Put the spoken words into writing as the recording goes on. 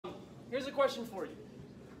here's a question for you.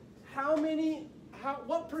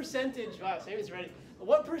 What percentage, Sammy's ready.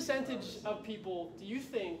 What percentage of people do you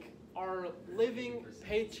think are living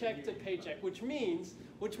paycheck to paycheck? Which means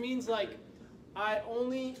like, I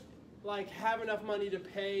only like have enough money to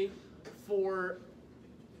pay for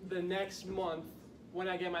the next month when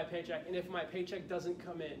I get my paycheck, and if my paycheck doesn't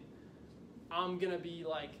come in, I'm gonna be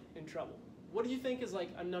like in trouble. What do you think is like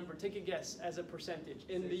a number? Take a guess as a percentage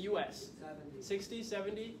in the US. 60,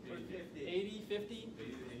 70, 80, 50,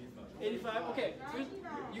 85. Okay,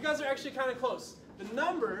 you guys are actually kind of close. The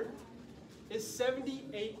number is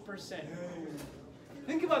 78%.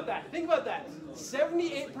 Think about that. Think about that.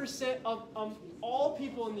 78% of all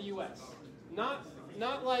people in the US. Not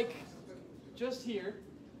like just here.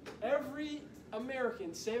 Every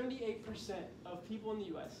American, 78% of people in the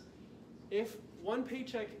US, if one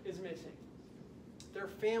paycheck is missing, their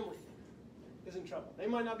family is in trouble. They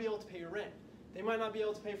might not be able to pay your rent. They might not be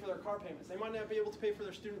able to pay for their car payments. They might not be able to pay for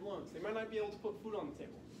their student loans. They might not be able to put food on the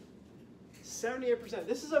table. 78%.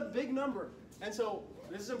 This is a big number. And so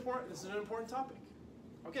this is important. This is an important topic.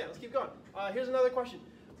 Okay, let's keep going. Here's another question.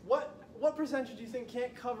 What percentage do you think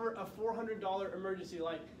can't cover a $400 emergency,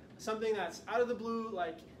 like something that's out of the blue,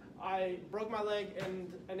 like I broke my leg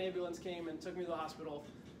and an ambulance came and took me to the hospital,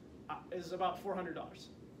 is about $400? 78%.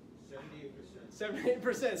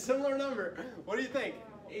 78%, similar number. What do you think?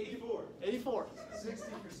 84. 84. 60%.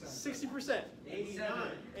 60%. 89.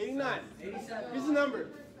 89. 87. Here's the number.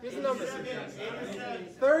 Here's the number.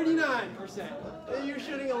 39%. You're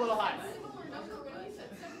shooting a little high.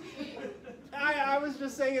 I was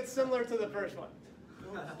just saying it's similar to the first one.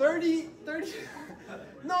 30,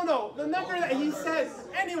 no, the number that he said.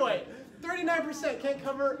 Anyway, 39% can't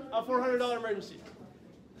cover a $400 emergency.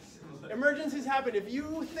 Emergencies happen. If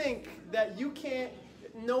you think that you can't,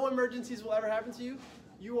 no emergencies will ever happen to you,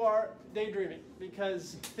 you are daydreaming,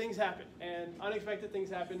 because things happen and unexpected things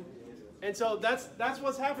happen. And so that's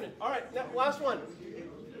what's happening. All right, last one.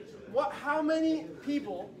 How many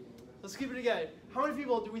people, let's keep it together. How many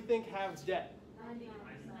people do we think have debt?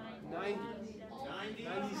 90.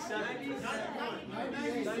 97.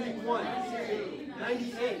 91.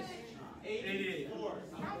 98. 84.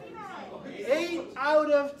 8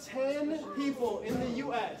 out of 10 people in the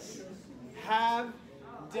U.S. have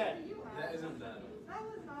debt. That isn't bad.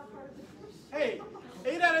 Hey,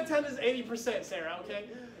 8 out of 10 is 80%, Sarah, okay?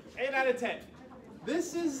 8 out of 10.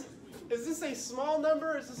 Is this a small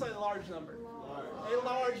number or is this a large number? A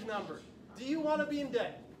large number. Do you want to be in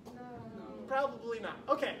debt? No. Probably not.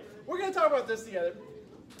 Okay, we're going to talk about this together.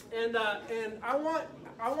 And I want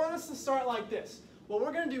us to start like this. What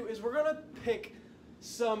we're going to do is we're going to pick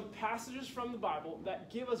some passages from the Bible that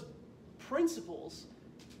give us principles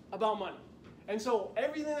about money. And so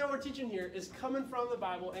everything that we're teaching here is coming from the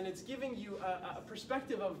Bible, and it's giving you a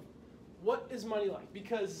perspective of what is money like.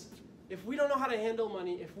 Because if we don't know how to handle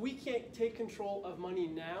money, if we can't take control of money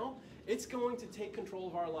now, it's going to take control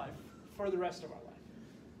of our life for the rest of our life.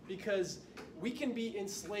 Because we can be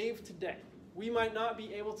enslaved to debt. We might not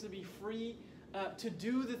be able to be free to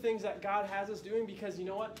do the things that God has us doing, because you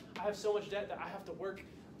know what? I have so much debt that I have to work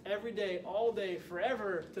every day, all day,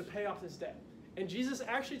 forever to pay off this debt. And Jesus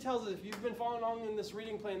actually tells us, if you've been following along in this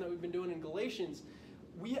reading plan that we've been doing in Galatians,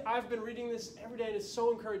 I've been reading this every day, and it's so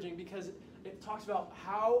encouraging because it talks about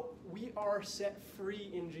how we are set free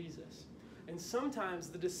in Jesus. And sometimes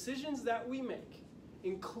the decisions that we make,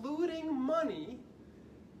 including money,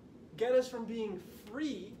 get us from being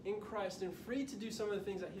free in Christ and free to do some of the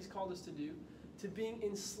things that He's called us to do, to being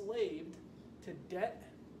enslaved to debt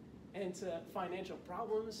and to financial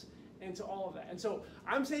problems and to all of that. And so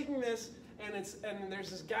I'm taking this, and there's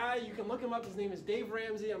this guy, you can look him up, his name is Dave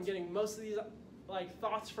Ramsey. I'm getting most of these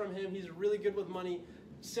thoughts from him. He's really good with money.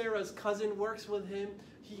 Sarah's cousin works with him.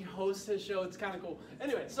 He hosts his show. It's kind of cool.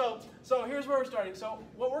 Anyway, so here's where we're starting. So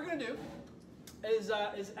what we're going to do is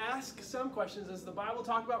ask some questions as the Bible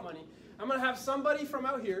talk about money. I'm going to have somebody from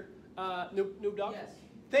out here, Noob Dog. Yes.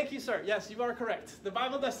 Thank you, sir. Yes, you are correct. The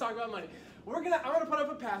Bible does talk about money. I'm going to put up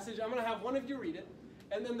a passage. I'm going to have one of you read it.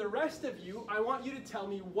 And then the rest of you, I want you to tell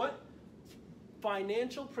me what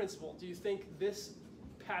financial principle do you think this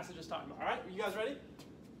passage is talking about. All right? Are you guys ready?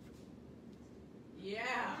 Yeah.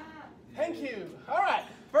 Thank you. All right.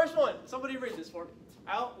 First one. Somebody read this for me.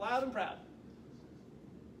 Out loud and proud.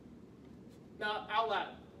 Now, out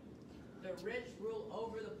loud. The rich rule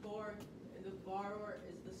over the poor, and the borrower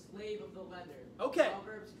is the slave of the lender. Okay.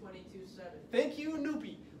 Proverbs 22:7. Thank you,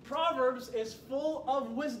 Noopy. Proverbs is full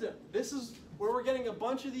of wisdom. This is where we're getting a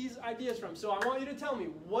bunch of these ideas from. So I want you to tell me,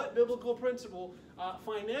 what biblical principle,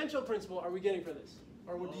 financial principle, are we getting from this?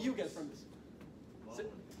 Or what do you get from this? Loans.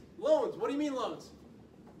 Loans. What do you mean loans?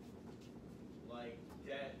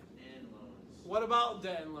 What about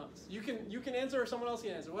debt and loans? You can answer or someone else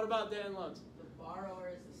can answer. What about debt and loans? The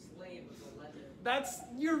borrower is the slave of the lender.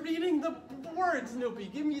 You're reading the words,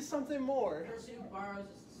 Snoopy. Give me something more. The person who borrows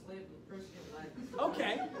is the slave of the person who lends.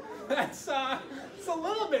 Okay, that's it's a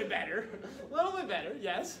little bit better. A little bit better,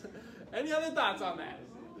 yes. Any other thoughts on that?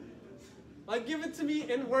 Like, give it to me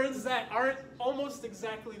in words that aren't almost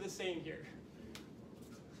exactly the same here.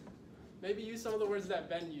 Maybe use some of the words that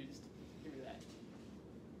Ben used. Give me that.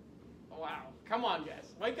 Oh, wow. Come on,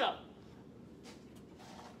 guys. Wake up. If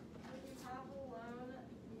you have a loan,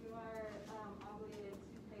 you are obligated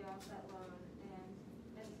to pay off that loan, and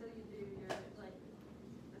until you do, you're like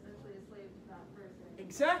essentially a slave to that person.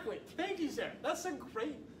 Exactly. Thank you, Sarah. That's a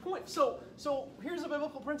great point. So here's a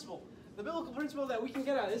biblical principle. The biblical principle that we can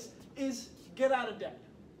get out of this is get out of debt.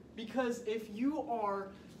 Because if you are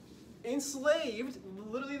enslaved,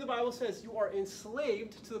 literally the Bible says you are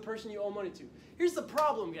enslaved to the person you owe money to. Here's the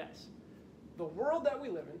problem, guys. The world that we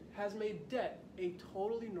live in has made debt a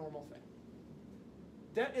totally normal thing.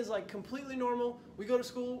 Debt is like completely normal. We go to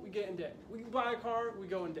school, we get in debt. We buy a car, we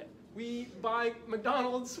go in debt. We buy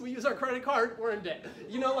McDonald's, we use our credit card, we're in debt.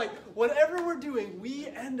 You know, like whatever we're doing, we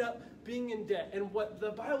end up being in debt. And what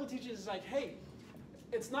the Bible teaches is like, hey,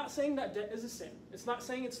 it's not saying that debt is a sin. It's not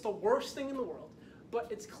saying it's the worst thing in the world.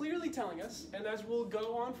 But it's clearly telling us, and as we'll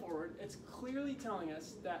go on forward, it's clearly telling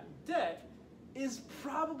us that debt is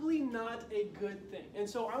probably not a good thing. And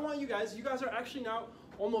so I want you guys are actually now,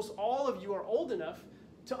 almost all of you are old enough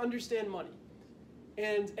to understand money.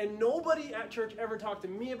 And nobody at church ever talked to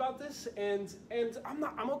me about this, and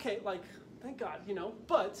I'm okay, like, thank God, you know,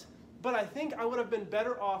 but I think I would have been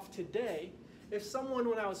better off today if someone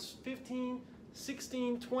when I was 15,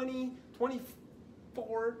 16, 20,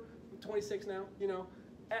 24, 26 now, you know,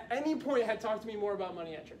 at any point had talked to me more about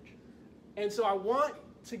money at church. And so I want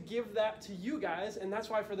to give that to you guys, and that's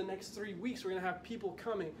why for the next 3 weeks we're going to have people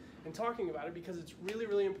coming and talking about it, because it's really,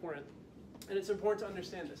 really important, and it's important to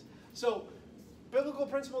understand this. So biblical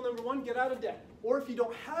principle number 1, get out of debt. Or if you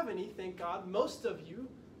don't have any, thank God, most of you,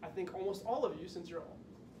 I think almost all of you, since you're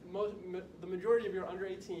the majority of you are under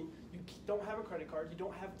 18, you don't have a credit card, you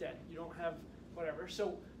don't have debt, you don't have whatever.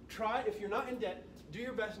 So try, if you're not in debt, do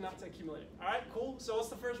your best not to accumulate it. All right, cool. So what's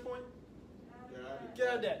the first point? Get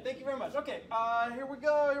out of debt. Thank you very much. Okay, here we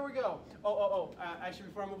go. Actually,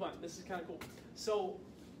 before I move on, this is kind of cool. So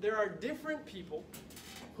there are different people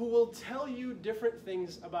who will tell you different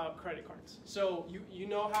things about credit cards. So you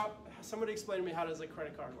know how, somebody explain to me, how does a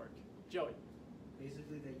credit card work? Joey.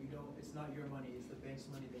 Basically that it's not your money, it's the bank's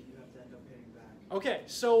money that you have to end up paying back. Okay,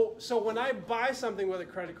 so when I buy something with a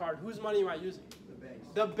credit card, whose money am I using? The bank's.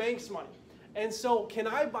 The bank's money. And so can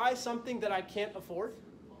I buy something that I can't afford?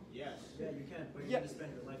 Yes. Yeah, you can, but you're going to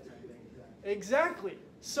spend your lifetime paying it back. Exactly.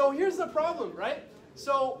 So here's the problem, right?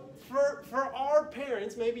 So for our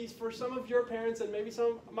parents, maybe for some of your parents and maybe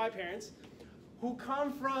some of my parents, who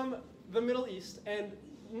come from the Middle East and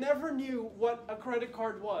never knew what a credit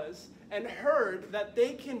card was and heard that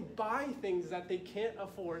they can buy things that they can't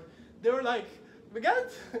afford, they were like,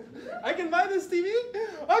 I can buy this TV?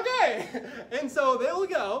 Okay. And so they'll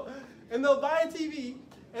go and they'll buy a TV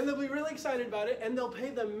and they'll be really excited about it, and they'll pay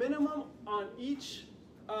the minimum on each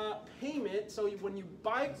payment. So when you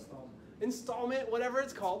buy installment, whatever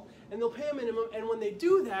it's called, and they'll pay a minimum, and when they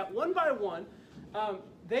do that, one by one,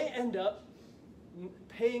 they end up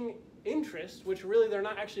paying interest, which really they're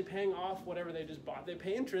not actually paying off whatever they just bought. They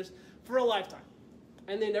pay interest for a lifetime,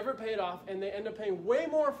 and they never pay it off, and they end up paying way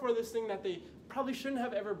more for this thing that they probably shouldn't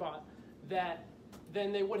have ever bought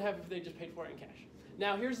than they would have if they just paid for it in cash.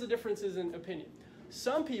 Now, here's the differences in opinion.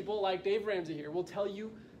 Some people, like Dave Ramsey here, will tell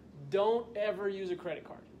you, don't ever use a credit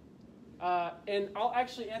card. And I'll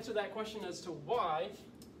actually answer that question as to why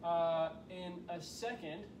in a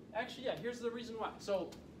second. Actually, yeah, here's the reason why. So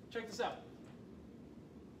check this out.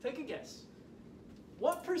 Take a guess.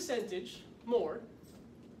 What percentage more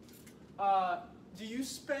do you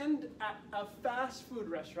spend at a fast food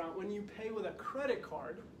restaurant when you pay with a credit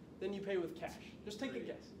card than you pay with cash? Just take a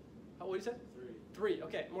guess. What do you say? 3.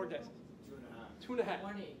 Okay, more guesses. 2.5.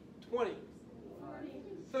 2.5. 20.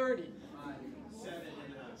 30.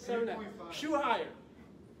 7.5. Shoe higher.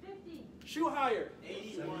 50. Shoe higher.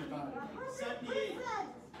 81. 78.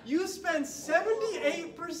 You spend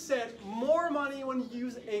 78% more money when you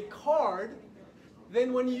use a card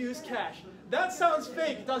than when you use cash. That sounds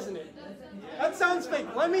fake, doesn't it? That sounds fake.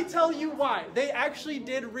 Let me tell you why. They actually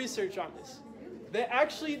did research on this. They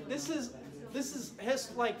actually, this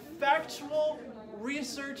has like factual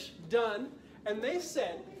research done, and they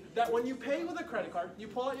said that when you pay with a credit card, you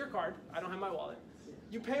pull out your card. I don't have my wallet.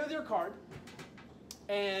 You pay with your card,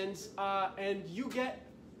 and you get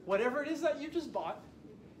whatever it is that you just bought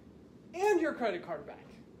and your credit card back.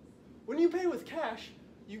 When you pay with cash,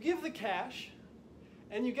 you give the cash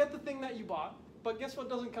and you get the thing that you bought, but guess what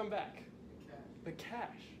doesn't come back? The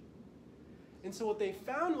cash. And so what they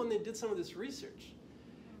found when they did some of this research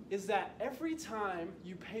is that every time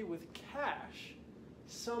you pay with cash,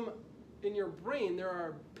 in your brain, there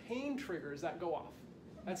are pain triggers that go off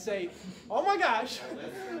that say, oh my gosh,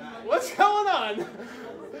 what's going on?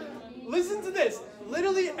 Listen to this.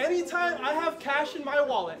 Literally, anytime I have cash in my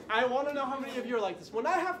wallet, I want to know how many of you are like this. When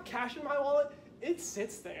I have cash in my wallet, it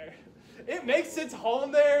sits there. It makes its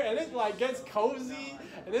home there, and it like gets cozy,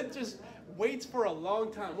 and it just waits for a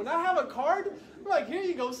long time. When I have a card, I'm like, here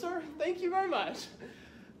you go, sir. Thank you very much.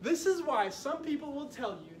 This is why some people will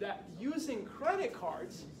tell you that using credit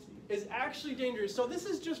cards is actually dangerous. So this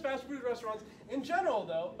is just fast food restaurants. In general,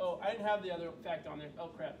 though, oh, I didn't have the other fact on there. Oh,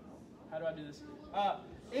 crap. How do I do this?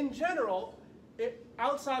 In general,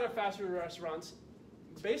 outside of fast food restaurants,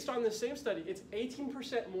 based on the same study, it's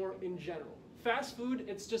 18% more in general. Fast food,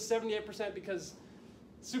 it's just 78% because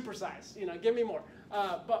supersize. Give me more.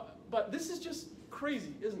 But this is just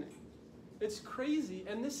crazy, isn't it? It's crazy,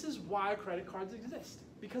 and this is why credit cards exist.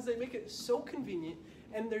 Because they make it so convenient,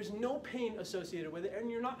 and there's no pain associated with it, and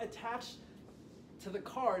you're not attached to the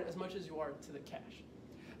card as much as you are to the cash.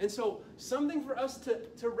 And so something for us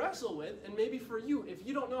to wrestle with, and maybe for you, if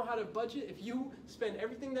you don't know how to budget, if you spend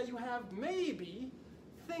everything that you have, maybe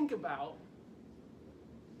think about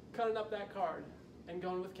cutting up that card and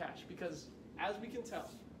going with cash. Because as we can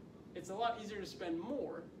tell, it's a lot easier to spend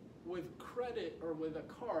more with credit or with a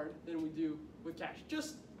card than we do with cash.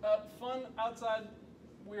 Just a fun outside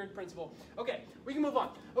weird principle. Okay, we can move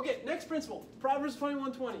on. Okay, next principle, Proverbs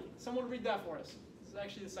 21:20. Someone read that for us. This is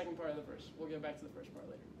actually the second part of the verse. We'll get back to the first part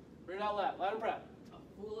later. Read it out loud and proud. A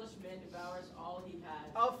foolish man devours all he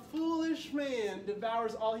has. A foolish man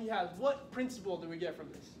devours all he has. What principle do we get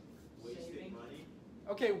from this? Wasting money.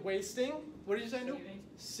 Okay, wasting. What did you say? Saving.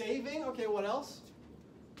 Saving. Okay, what else?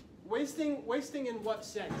 Wasting in what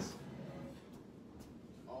sense?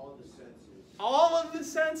 All the senses. All of the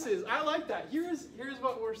senses. I like that. Here's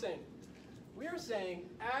what we're saying. We are saying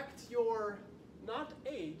act your, not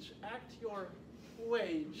age, act your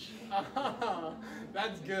wage.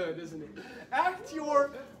 That's good, isn't it? Act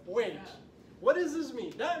your wage. What does this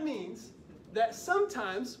mean? That means that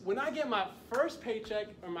sometimes when I get my first paycheck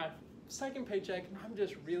or my second paycheck, I'm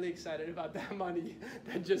just really excited about that money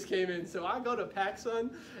that just came in. So I go to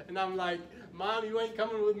PacSun and I'm like, Mom, you ain't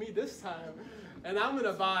coming with me this time. And I'm going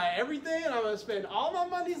to buy everything, and I'm going to spend all my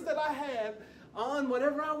monies that I have on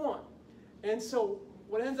whatever I want. And so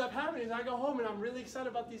what ends up happening is I go home and I'm really excited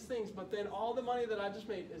about these things, but then all the money that I just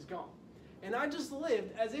made is gone. And I just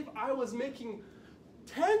lived as if I was making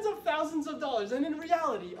tens of thousands of dollars. And in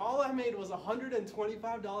reality, all I made was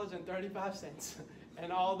 $125.35.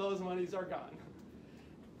 And all those monies are gone.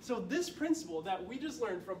 So this principle that we just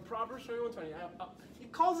learned from Proverbs 21:20,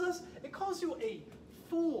 it calls you a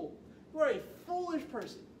fool. You're a foolish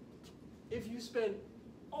person if you spend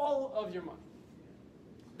all of your money.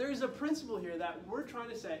 There's a principle here that we're trying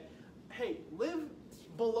to say, hey, live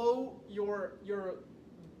below your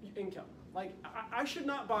income. Like, I should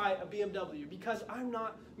not buy a BMW because I'm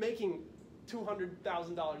not making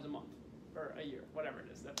 $200,000 a month or a year, whatever it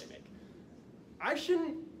is that they make. I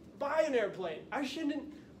shouldn't buy an airplane. I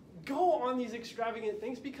shouldn't go on these extravagant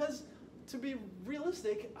things because, to be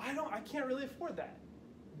realistic, I can't really afford that.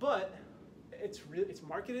 But it's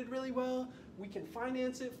marketed really well. We can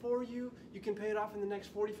finance it for you. You can pay it off in the next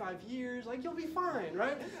 45 years. Like, you'll be fine,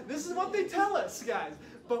 right? This is what they tell us, guys.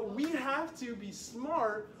 But we have to be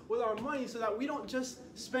smart with our money so that we don't just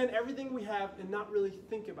spend everything we have and not really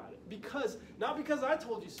think about it. Not because I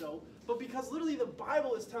told you so, but because literally the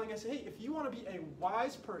Bible is telling us, hey, if you want to be a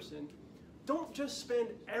wise person, don't just spend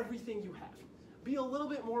everything you have. Be a little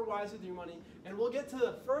bit more wise with your money. And we'll get to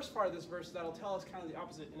the first part of this verse that'll tell us kind of the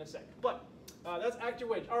opposite in a second. But that's act your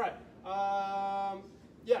wage. All right.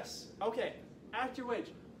 Yes. Okay. Act your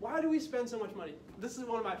wage. Why do we spend so much money? This is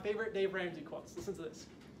one of my favorite Dave Ramsey quotes. Listen to this.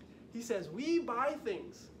 He says, we buy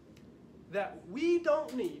things that we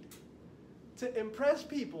don't need to impress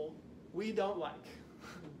people we don't like.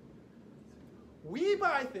 We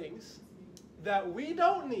buy things that we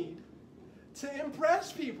don't need to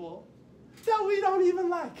impress people that we don't even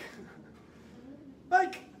like.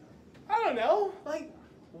 Like, I don't know. Like,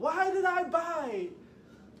 why did I buy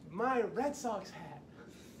my Red Sox hat?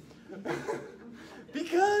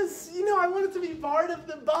 Because, I wanted to be part of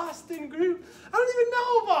the Boston group. I don't even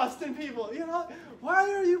know Boston people, Why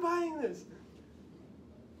are you buying this?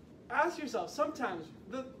 Ask yourself, sometimes,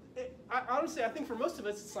 honestly, I think for most of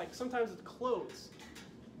us, it's like sometimes it's clothes.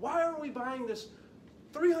 why are we buying this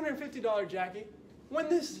 $350 jacket when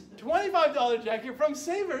this $25 jacket from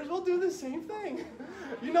Savers will do the same thing?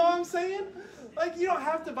 You know what I'm saying? Like, you don't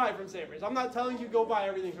have to buy from Savers. I'm not telling you go buy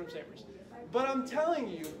everything from Savers. But I'm telling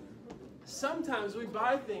you, sometimes we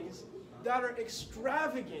buy things that are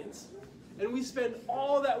extravagant and we spend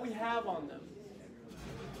all that we have on them.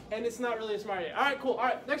 And it's not really a smart idea. All right, cool. All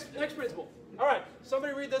right, next principle. All right,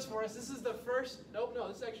 somebody read this for us. This is the first, no,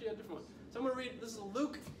 this is actually a different one. Someone read, this is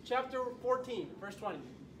Luke chapter 14, verse 20.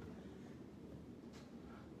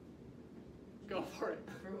 Go for it.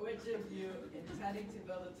 For which of you, intending to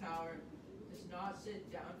build a tower, does not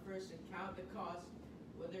sit down first and count the cost,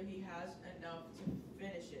 whether he has enough to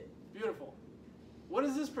finish it? Beautiful. What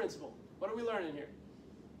is this principle? What are we learning here?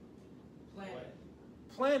 Planning.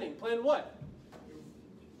 Planning. Plan what?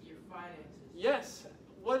 Your finances. Yes.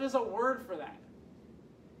 What is a word for that?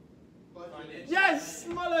 Budgeting. Yes,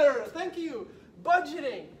 mother. Thank you.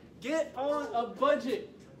 Budgeting. Get on a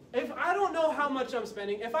budget. If I don't know how much I'm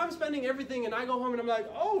spending, if I'm spending everything and I go home and I'm like,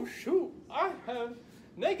 oh shoot, I have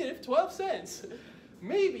negative 12 cents.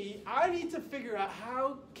 Maybe I need to figure out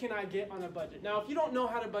how can I get on a budget. Now, if you don't know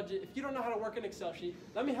how to budget, if you don't know how to work an Excel sheet,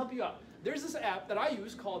 let me help you out. There's this app that I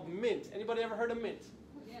use called Mint. Anybody ever heard of Mint?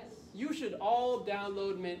 Yes. You should all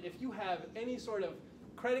download Mint if you have any sort of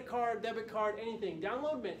credit card, debit card, anything.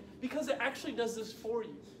 Download Mint because it actually does this for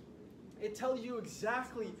you. It tells you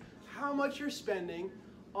exactly how much you're spending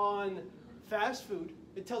on fast food.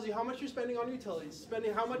 It tells you how much you're spending on utilities,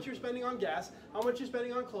 how much you're spending on gas, how much you're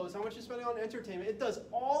spending on clothes, how much you're spending on entertainment. It does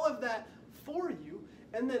all of that for you.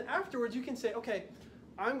 And then afterwards you can say, okay,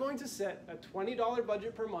 I'm going to set a $20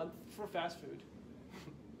 budget per month for fast food.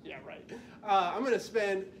 Yeah, right. I'm going to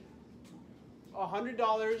spend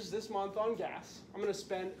 $100 this month on gas. I'm going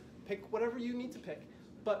to pick whatever you need to pick,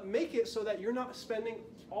 but make it so that you're not spending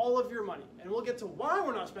all of your money. And we'll get to why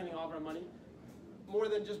we're not spending all of our money, more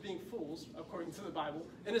than just being fools, according to the Bible,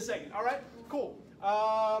 in a second. All right? Cool.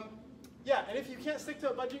 Yeah, and if you can't stick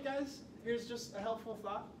to a budget, guys, here's just a helpful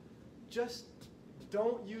thought. Just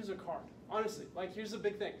don't use a card. Honestly, like, here's the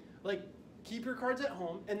big thing. Like, keep your cards at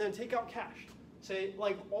home and then take out cash. Say,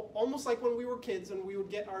 like, almost like when we were kids and we would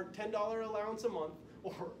get our $10 allowance a month,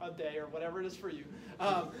 or a day, or whatever it is for you.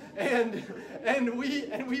 And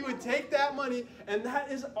we would take that money, and that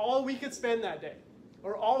is all we could spend that day,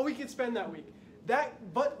 or all we could spend that week.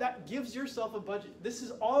 But that gives yourself a budget. This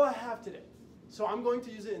is all I have today. So I'm going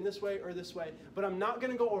to use it in this way or this way, but I'm not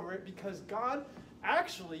going to go over it because God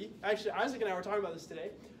actually, Isaac and I were talking about this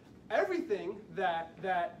today. Everything that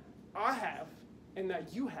I have and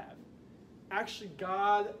that you have, actually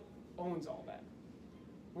God owns all that.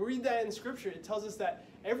 We read that in Scripture. It tells us that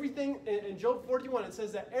everything, in Job 41, it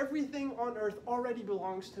says that everything on earth already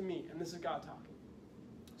belongs to me. And this is God talking.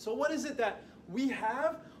 So what is it that we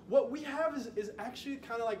have? What we have is actually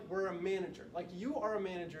kind of like we're a manager. Like, you are a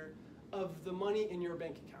manager of the money in your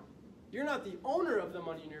bank account. You're not the owner of the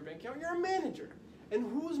money in your bank account. You're a manager. And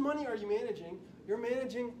whose money are you managing? You're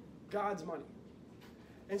managing God's money.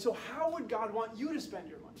 And so how would God want you to spend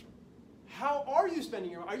your money? How are you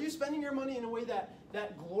spending your money? Are you spending your money in a way that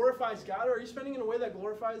glorifies God, or are you spending in a way that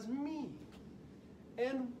glorifies me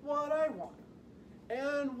and what I want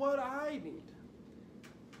and what I need?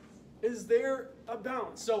 Is there a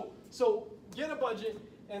balance? So get a budget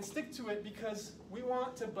and stick to it, because we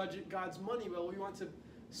want to budget God's money well. We want to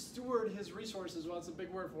steward his resources well. It's a big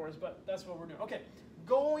word for us, but that's what we're doing. Okay,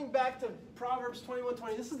 going back to Proverbs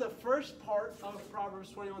 21:20. This is the first part of Proverbs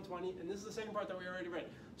 21:20, and this is the second part that we already read.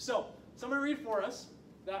 So somebody read for us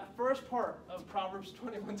that first part of Proverbs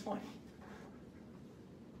 21:20.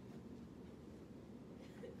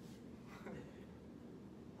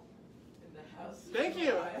 In the house of Thank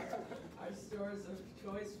you. are stores of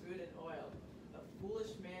choice food and oil. A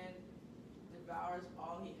foolish man devours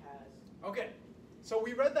all he has. Okay, so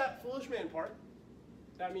we read that foolish man part.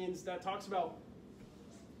 That means that talks about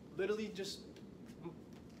literally just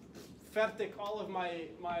fertig all of my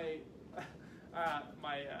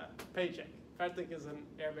paycheck. Fertig is an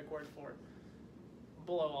Arabic word for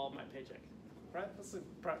below all of my paycheck, right? That's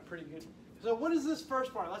pretty good. So what is this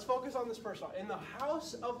first part? Let's focus on this first part. In the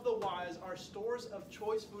house of the wise are stores of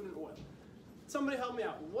choice food and oil. Somebody help me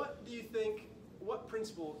out. What do you think, what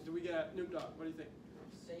principle do we get at Noob Dog? What do you think?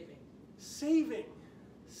 Saving. Saving.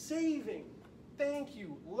 Saving. Thank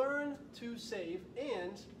you. Learn to save.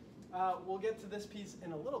 And we'll get to this piece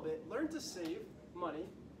in a little bit. Learn to save money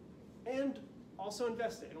and also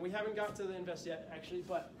invest it. And we haven't got to the invest yet, actually,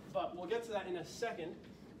 but we'll get to that in a second.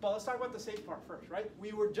 But let's talk about the save part first, right?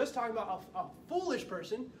 We were just talking about a foolish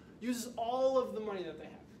person uses all of the money that they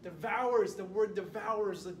have. Devours, the word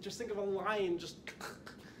devours. Just think of a lion just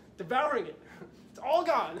devouring it. It's all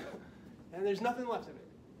gone, and there's nothing left of it.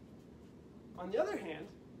 On the other hand,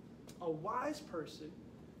 a wise person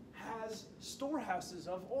has storehouses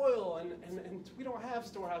of oil, and we don't have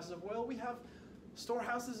storehouses of oil. We have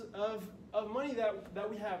storehouses of money that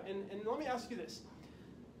we have. And let me ask you this.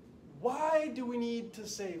 Why do we need to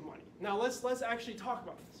save money? Now let's actually talk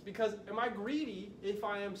about this, because am I greedy if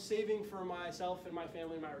I am saving for myself and my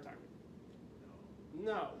family and my retirement?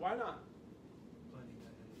 No. Why not?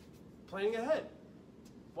 Planning ahead.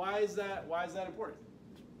 Why is that important?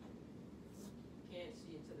 You can't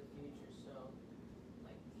see into the future, so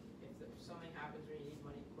like if something happens where you need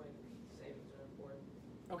money quick, savings are important.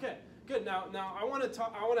 Okay, good. Now I want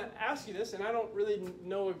to ask you this, and I don't really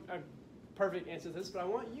know a perfect answer to this, but I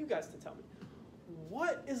want you guys to tell me.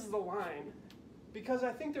 What is the line? Because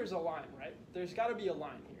I think there's a line, right? There's got to be a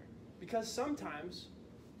line here. Because sometimes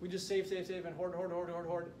we just save and hoard,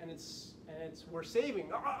 and it's we're saving.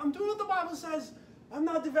 I'm doing what the Bible says. I'm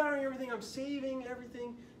not devouring everything. I'm saving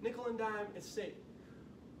everything, nickel and dime. It's saved.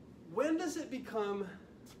 When does it become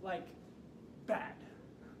like bad,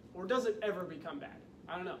 or does it ever become bad?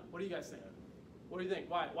 I don't know. What do you guys think? What do you think?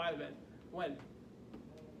 Why Ben? When?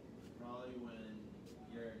 Probably when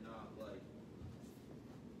you're not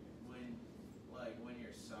when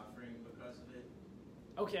you're suffering because of it.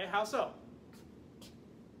 Okay, how so?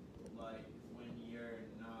 Like when you're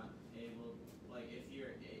not able, like if you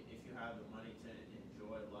have the money to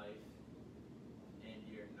enjoy life and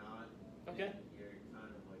you're not, Okay. then you're kind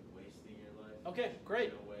of like wasting your life. Okay, great.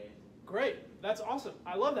 In a way. Great. That's awesome.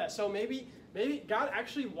 I love that. So maybe God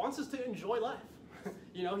actually wants us to enjoy life.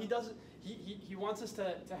 You know, he wants us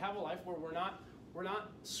to have a life where we're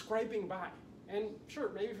not scraping by. And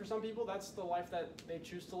sure, maybe for some people that's the life that they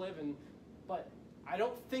choose to live, but I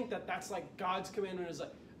don't think that's like God's commandment is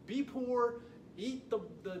like, be poor, eat the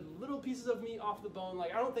little pieces of meat off the bone.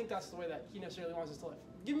 Like, I don't think that's the way that he necessarily wants us to live.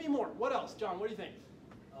 Give me more. What else? John, what do you think?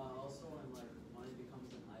 Also, when like money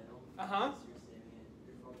becomes an idol, Uh-huh. because you're saving it,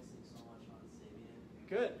 you're focusing so much on saving it,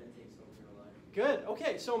 Good. that it takes over your life. Good.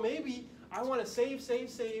 Okay, so maybe I want to save,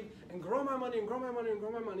 and grow my money,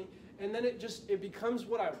 and then it becomes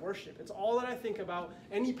what I worship. It's all that I think about.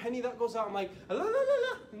 Any penny that goes out, I'm like, la, la, la,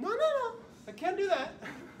 la. No, I can't do that.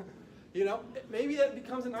 You know, maybe that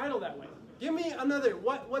becomes an idol that way. Give me another.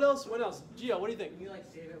 What else? Gio, what do you think? You like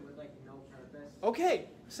save it with like no purpose. Okay,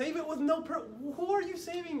 save it with no purpose. Who are you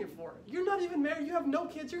saving it for? You're not even married. You have no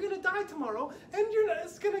kids. You're gonna die tomorrow, and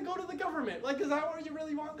it's gonna go to the government. Like, is that what you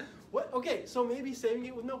really want? What? Okay, so maybe saving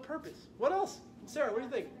it with no purpose. What else? Sarah, what do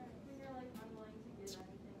you think? When you're like unwilling to give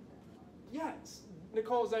anything to Yes.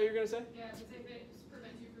 Nicole, is that what you're gonna say? Yeah, because if it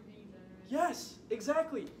prevents you from being generous. Yes,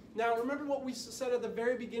 exactly. Now remember what we said at the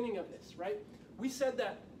very beginning of this, right? We said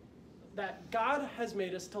that God has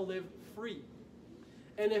made us to live free.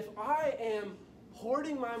 And if I am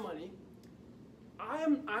hoarding my money,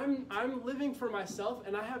 I'm living for myself,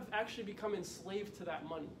 and I have actually become enslaved to that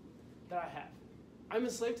money that I have. I'm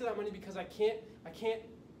enslaved to that money because I can't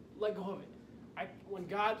let go of it. When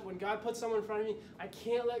God puts someone in front of me, I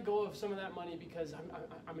can't let go of some of that money because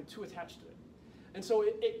I'm too attached to it. And so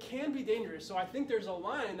it can be dangerous. So I think there's a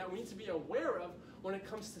line that we need to be aware of when it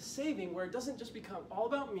comes to saving, where it doesn't just become all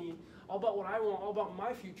about me, all about what I want, all about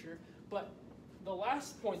my future. But the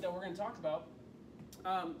last point that we're going to talk about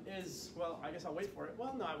is, well, I guess I'll wait for it.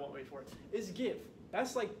 Well, no, I won't wait for it. Is give.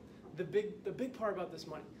 That's like the big part about this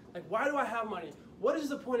money. Like, why do I have money? What is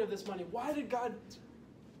the point of this money? Why did God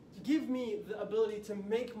give me the ability to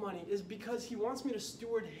make money? Is because he wants me to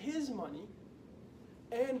steward his money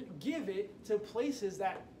and give it to places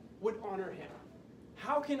that would honor him.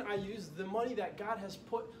 How can I use the money that God has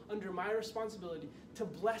put under my responsibility to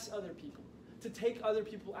bless other people, to take other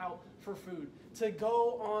people out for food, to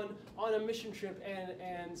go on a mission trip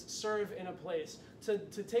and serve in a place, to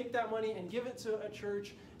take that money and give it to a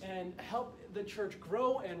church and help the church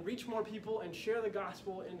grow and reach more people and share the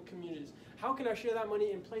gospel in communities? How can I share that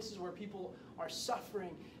money in places where people are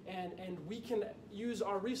suffering and we can use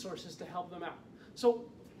our resources to help them out? So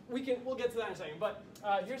we'll get to that in a second, but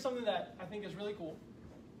here's something that I think is really cool.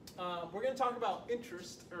 We're going to talk about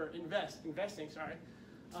investing,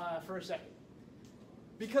 for a second.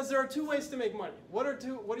 Because there are two ways to make money. What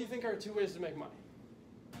do you think are two ways to make money?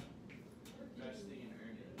 Investing and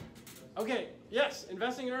earning. Okay, yes,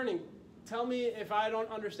 investing and earning. Tell me if I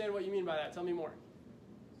don't understand what you mean by that. Tell me more.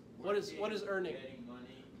 What is earning? Getting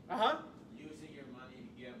money. Uh-huh. Using your money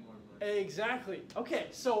to get more money. Exactly. Okay,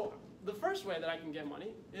 so the first way that I can get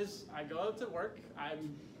money is I go out to work, I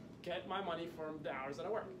get my money from the hours that I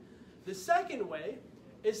work. The second way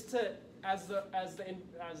is to, as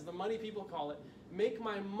the money people call it, make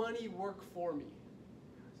my money work for me.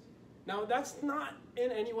 Now, that's not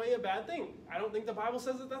in any way a bad thing. I don't think the Bible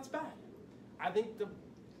says that that's bad. I think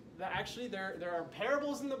that actually there are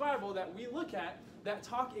parables in the Bible that we look at that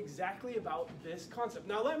talk exactly about this concept.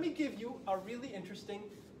 Now, let me give you a really interesting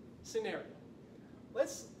scenario.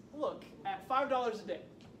 Let's look at $5 a day.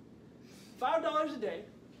 $5 a day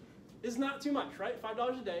is not too much, right?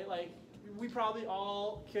 $5 a day, like, we probably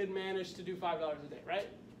all could manage to do $5 a day, right?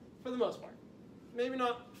 For the most part. Maybe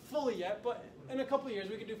not fully yet, but in a couple of years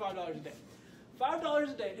we could do $5 a day. $5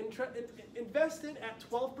 a day invested at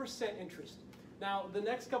 12% interest. Now, the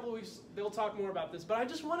next couple of weeks, they'll talk more about this, but I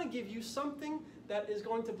just want to give you something that is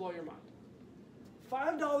going to blow your mind.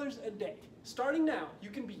 $5 a day. Starting now, you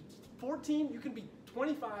can be 14, you can be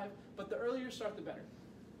 25, but the earlier you start, the better.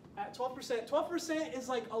 At 12%, 12% is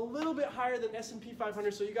like a little bit higher than S&P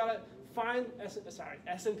 500, so you got to find,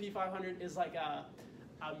 S&P 500 is like a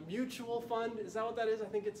mutual fund. Is that what that is? I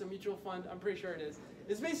think it's a mutual fund. I'm pretty sure it is.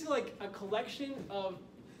 It's basically like a collection of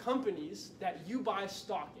companies that you buy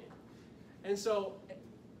stock in. And so,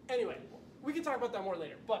 anyway, we can talk about that more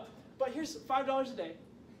later. But here's $5 a day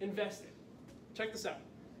invested. Check this out.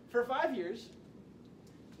 For 5 years,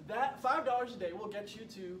 that $5 a day will get you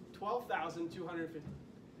to $12,250.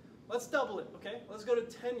 Let's double it, okay? Let's go to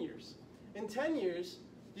 10 years. In 10 years,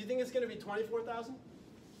 do you think it's going to be 24,000?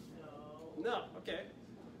 No. No, okay.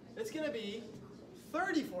 It's going to be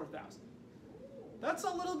 34,000. That's a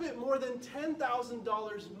little bit more than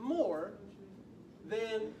 $10,000 more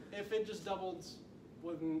than if it just doubled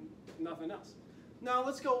with nothing else. Now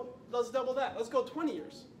let's double that. Let's go 20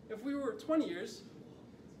 years. If we were 20 years,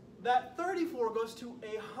 that 34 goes to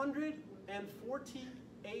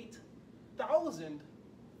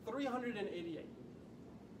 148,388.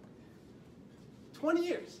 20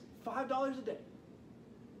 years, $5 a day.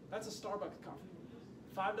 That's a Starbucks coffee.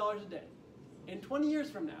 $5 a day. In 20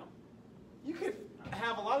 years from now, you could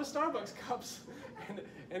have a lot of Starbucks cups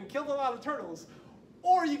and kill a lot of turtles,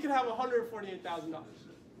 or you could have $148,000.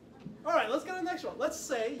 All right, let's go to the next one. Let's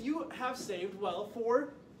say you have saved well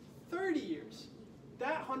for 30 years.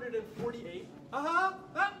 That 148,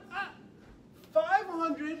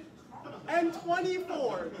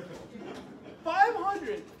 524.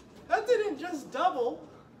 500. That didn't just double.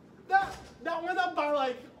 That went up by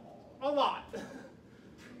like a lot.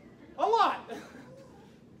 A lot.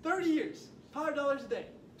 30 years, $5 a day,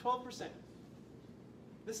 12%.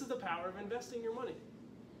 This is the power of investing your money.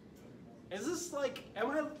 Is this like, am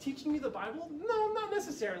I teaching you the Bible? No, not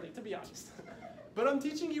necessarily, to be honest. But I'm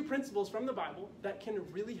teaching you principles from the Bible that can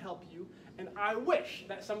really help you, and I wish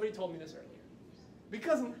that somebody told me this earlier.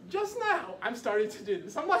 Because just now, I'm starting to do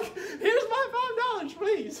this. I'm like, here's my $5,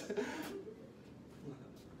 please.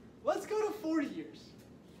 Let's go to 40 years.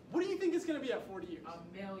 What do you think it's going to be at 40 years?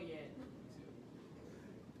 $1 million.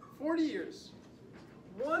 40 years.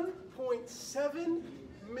 $1.7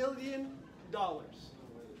 million.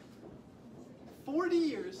 40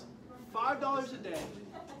 years, $5 a day.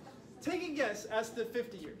 Take a guess as to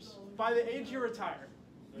 50 years. By the age you retire.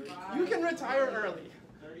 You can retire early.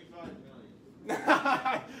 35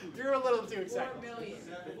 million. You're a little too excited. 4 million.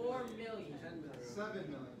 4 million. 7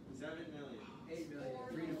 million. 7 million. 8 million.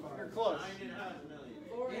 3 to 5. You're close. 9.5 million.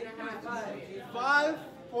 4.5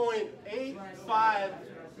 million. 5.85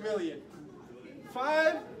 million.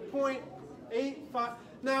 5.85.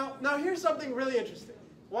 Now here's something really interesting.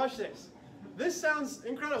 Watch this. This sounds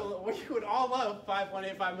incredible. We would all love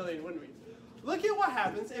 5.85 million, wouldn't we? Look at what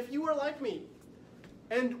happens if you were like me.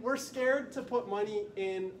 And we're scared to put money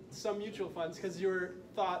in some mutual funds because you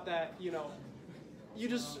thought that, you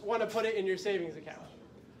just want to put it in your savings account.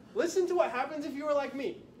 Listen to what happens if you were like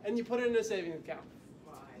me and you put it in a savings account.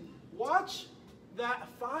 Watch that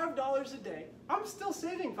 $5 a day. I'm still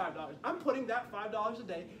saving $5. I'm putting that $5 a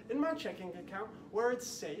day in my checking account where it's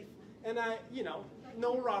safe and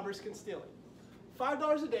no robbers can steal it.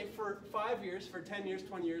 $5 a day for 5 years, for 10 years,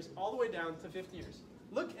 20 years, all the way down to 50 years.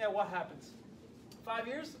 Look at what happens. 5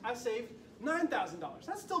 years, I saved $9,000.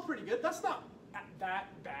 That's still pretty good. That's not that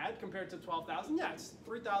bad compared to $12,000. Yeah, it's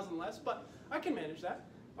 $3,000 less, but I can manage that.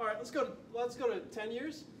 All right, let's go to 10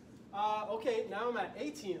 years. Okay, now I'm at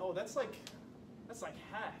 18. Oh, that's like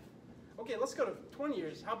half. Okay, let's go to 20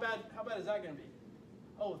 years. How bad is that going to be?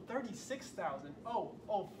 Oh, 36,000. Oh,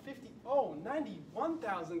 50. Oh,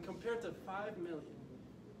 91,000 compared to 5 million.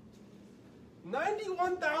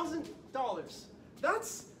 $91,000.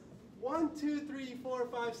 That's 1, 2, 3, 4,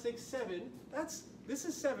 5, 6, 7. This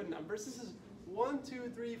is 7 numbers. This is 1,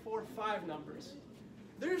 2, 3, 4, 5 numbers.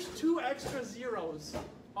 There's 2 extra zeros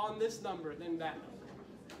on this number than that number.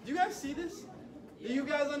 Do you guys see this? Do you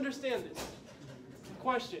guys understand this?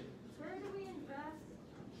 Question. Where do we invest?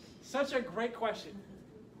 Such a great question.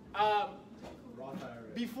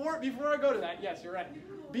 Before I go to that, yes, you're right.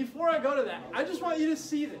 Before I go to that, I just want you to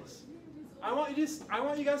see this. I want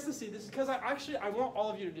you guys to see this because I want all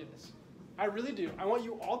of you to do this. I really do. I want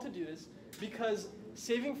you all to do this because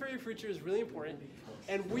saving for your future is really important.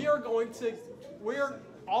 And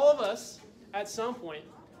all of us at some point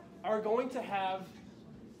are going to have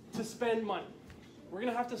to spend money. We're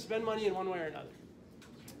going to have to spend money in one way or another.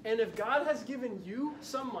 And if God has given you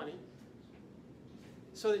some money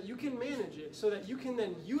so that you can manage it, so that you can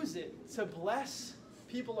then use it to bless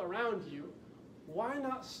people around you, why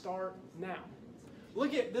not start now?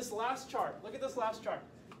 Look at this last chart. Look at this last chart.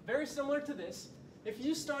 Very similar to this. If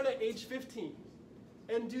you start at age 15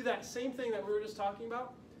 and do that same thing that we were just talking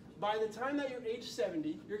about, by the time that you're age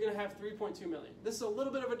 70, you're going to have 3.2 million. This is a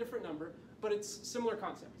little bit of a different number, but it's similar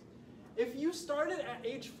concept. If you started at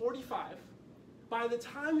age 45, by the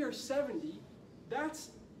time you're 70, that's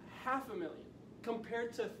 500,000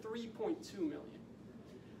 compared to 3.2 million.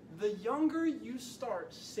 The younger you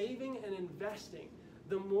start saving and investing,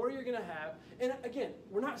 the more you're going to have. And again,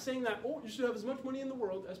 we're not saying that, oh, you should have as much money in the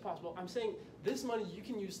world as possible. I'm saying this money you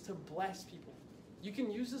can use to bless people. You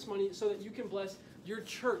can use this money so that you can bless your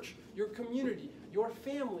church, your community, your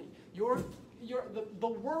family, the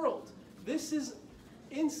world. This is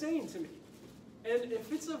insane to me. And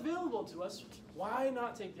if it's available to us, why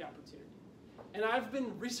not take the opportunity? And I've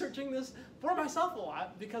been researching this for myself a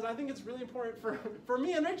lot because I think it's really important for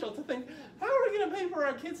me and Rachel to think, how are we going to pay for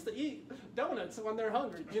our kids to eat donuts when they're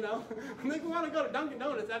hungry, you know? When they want to go to Dunkin'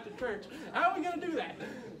 Donuts after church, how are we going to do that?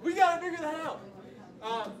 We got to figure that out.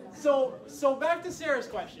 So back to Sarah's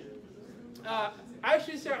question.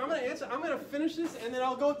 Actually, Sarah, I'm going to finish this and then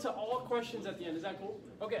I'll go to all questions at the end. Is that cool?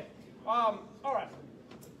 Okay. All right.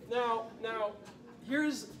 Now,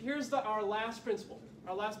 here's our last principle.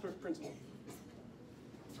 Our last principle.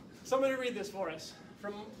 Somebody read this for us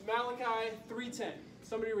from Malachi 3:10.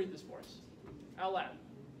 Somebody read this for us out loud,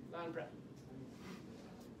 loud and proud.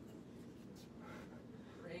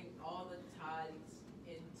 Bring all the tithes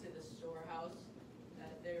into the storehouse,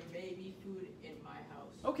 that there may be food in my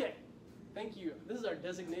house. Okay, thank you. This is our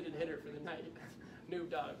designated hitter for the night. Noob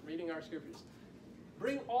Dog, reading our scriptures.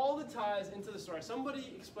 Bring all the tithes into the storehouse.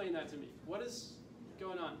 Somebody explain that to me. What is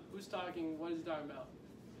going on? Who's talking? What is he talking about?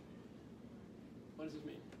 What does this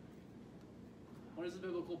mean? What is the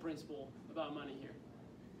biblical principle about money here?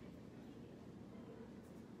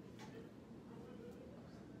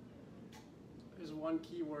 There's one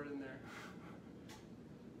key word in there.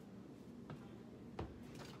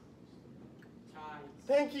 Tithes.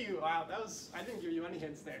 Thank you. Wow, I didn't give you any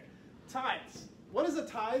hints there. Tithes. What is a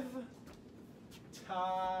tithe?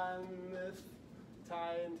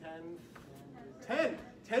 Ten.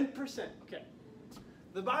 10%. Okay.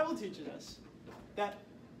 The Bible teaches us that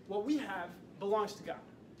what we have belongs to God.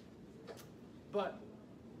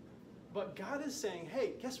 But God is saying,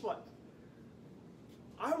 hey, guess what?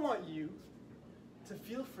 I want you to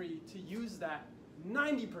feel free to use that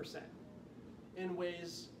 90% in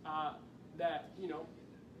ways that,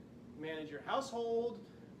 manage your household,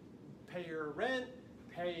 pay your rent,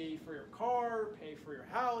 pay for your car, pay for your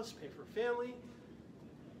house, pay for family.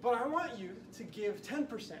 But I want you to give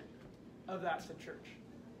 10% of that to church.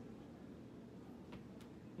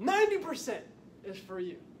 90% is for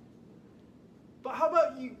you. But how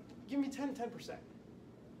about you give me 10%?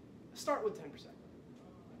 Start with 10%.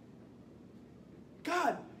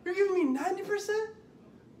 God, you're giving me 90%?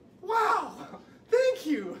 Wow, thank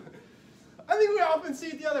you. I think we often see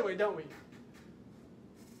it the other way, don't we?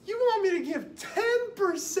 You want me to give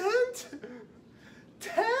 10%?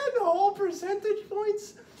 10 whole percentage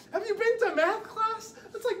points? Have you been to math class?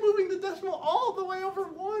 That's like moving the decimal all the way over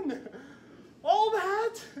 1. All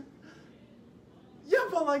that? Yeah,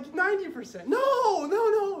 but like 90%.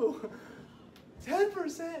 No.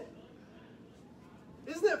 10%.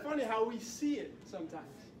 Isn't it funny how we see it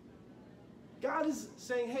sometimes? God is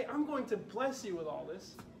saying, hey, I'm going to bless you with all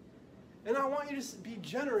this. And I want you to be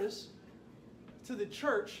generous to the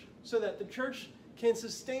church so that the church can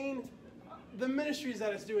sustain the ministries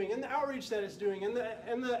that it's doing and the outreach that it's doing and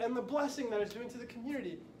the blessing that it's doing to the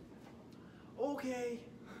community. Okay.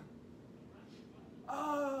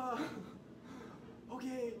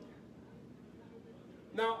 Okay.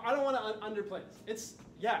 Now, I don't want to underplay this.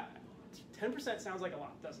 10% sounds like a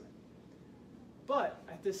lot, doesn't it? But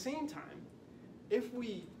at the same time, if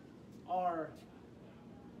we are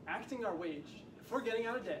acting our wage, if we're getting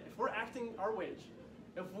out of debt, if we're acting our wage,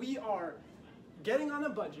 if we are getting on a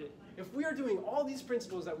budget, if we are doing all these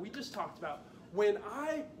principles that we just talked about, when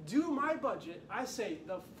I do my budget, I say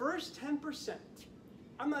the first 10%,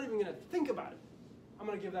 I'm not even going to think about it. I'm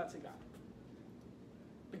going to give that to God.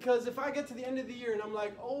 Because if I get to the end of the year and I'm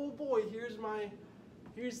like, oh boy, here's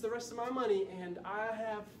the rest of my money, and I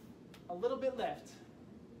have a little bit left,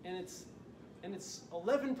 and it's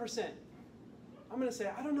 11%, I'm going to say,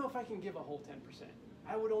 I don't know if I can give a whole 10%.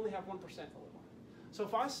 I would only have 1% to live on. So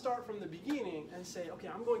if I start from the beginning and say, okay,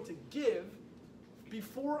 I'm going to give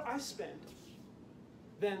before I spend,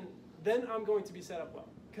 then I'm going to be set up well.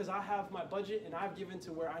 Because I have my budget and I've given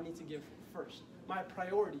to where I need to give first. My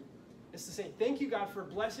priority is to say, thank you, God, for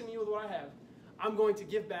blessing me with what I have. I'm going to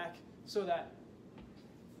give back so that,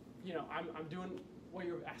 I'm doing what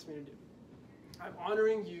you asked me to do. I'm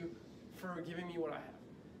honoring you for giving me what I have.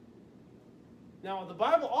 Now, the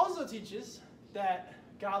Bible also teaches that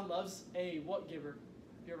God loves a what giver?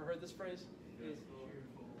 Have you ever heard this phrase?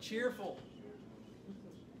 Cheerful.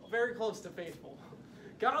 Very close to faithful.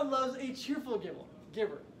 God loves a cheerful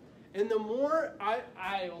giver. And the more,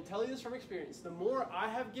 I will tell you this from experience, the more I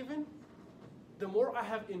have given, the more I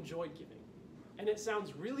have enjoyed giving. And it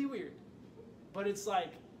sounds really weird, but it's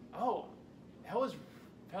like, oh,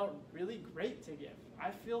 felt really great to give. I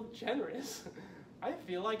feel generous. I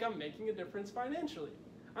feel like I'm making a difference financially.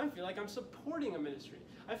 I feel like I'm supporting a ministry.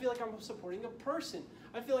 I feel like I'm supporting a person.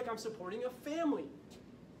 I feel like I'm supporting a family.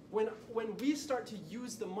 When we start to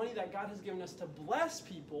use the money that God has given us to bless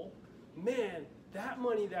people, man, that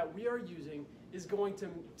money that we are using is going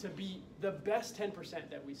to be the best 10%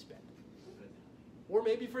 that we spend. Or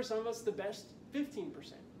maybe for some of us, the best 15%.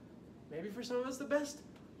 Maybe for some of us, the best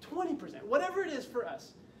 20%. Whatever it is for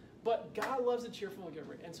us. But God loves a cheerful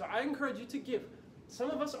giver. And so I encourage you to give.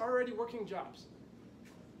 Some of us are already working jobs.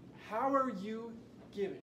 How are you giving?